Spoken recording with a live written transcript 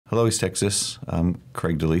Hello, East Texas. I'm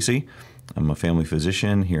Craig DeLisi. I'm a family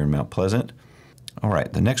physician here in Mount Pleasant. All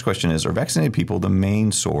right, the next question is, are vaccinated people the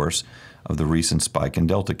main source of the recent spike in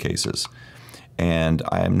Delta cases? And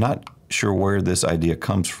I'm not sure where this idea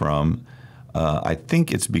comes from. I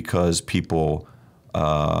think it's because people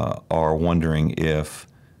are wondering if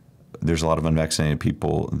there's a lot of unvaccinated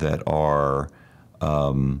people that are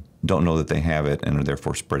don't know that they have it and are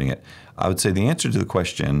therefore spreading it. I would say the answer to the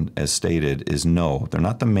question, as stated, is no. They're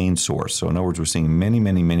not the main source. So in other words, we're seeing many,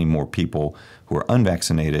 many, many more people who are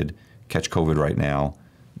unvaccinated catch COVID right now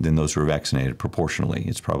than those who are vaccinated proportionally.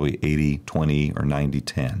 It's probably 80-20 or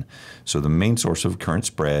 90-10. So the main source of current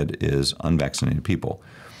spread is unvaccinated people.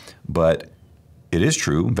 But it is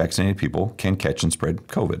true, vaccinated people can catch and spread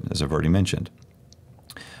COVID, as I've already mentioned.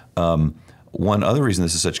 One other reason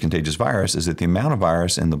this is such a contagious virus is that the amount of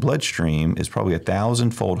virus in the bloodstream is probably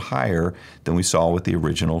 1,000-fold higher than we saw with the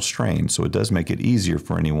original strain. So it does make it easier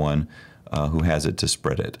for anyone who has it to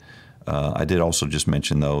spread it. I did also just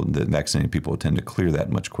mention, though, that vaccinated people tend to clear that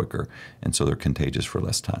much quicker, and so they're contagious for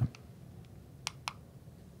less time.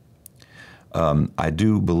 I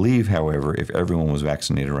do believe, however, if everyone was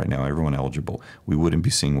vaccinated right now, everyone eligible, we wouldn't be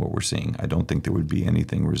seeing what we're seeing. I don't think there would be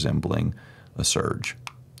anything resembling a surge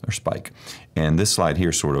or spike. And this slide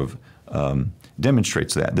here sort of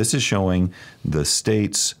demonstrates that. This is showing the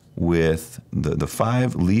states with the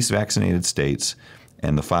 5 least vaccinated states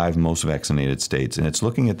and the 5 most vaccinated states. And it's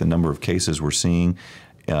looking at the number of cases we're seeing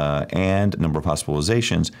and number of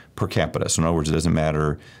hospitalizations per capita. So in other words, it doesn't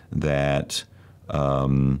matter that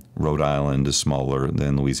Rhode Island is smaller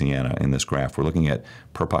than Louisiana in this graph. We're looking at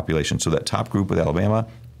per population. So that top group with Alabama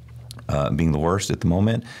being the worst at the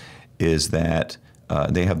moment is that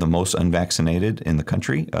they have the most unvaccinated in the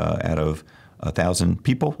country out of 1,000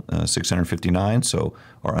 people, 659 so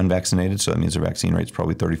are unvaccinated. So that means their vaccine rate is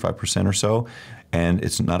probably 35% or so. And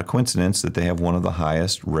it's not a coincidence that they have one of the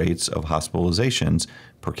highest rates of hospitalizations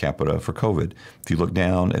per capita for COVID. If you look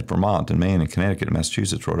down at Vermont and Maine and Connecticut and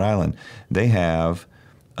Massachusetts, Rhode Island, they have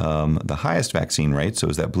the highest vaccine rate. So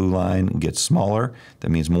as that blue line gets smaller, that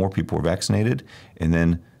means more people are vaccinated. And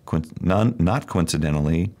then not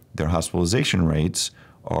coincidentally, their hospitalization rates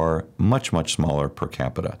are much, much smaller per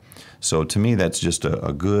capita. So to me, that's just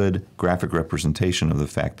a good graphic representation of the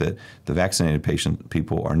fact that the vaccinated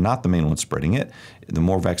people are not the main ones spreading it. The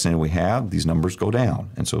more vaccinated we have, these numbers go down.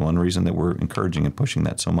 And so one reason that we're encouraging and pushing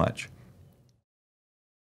that so much.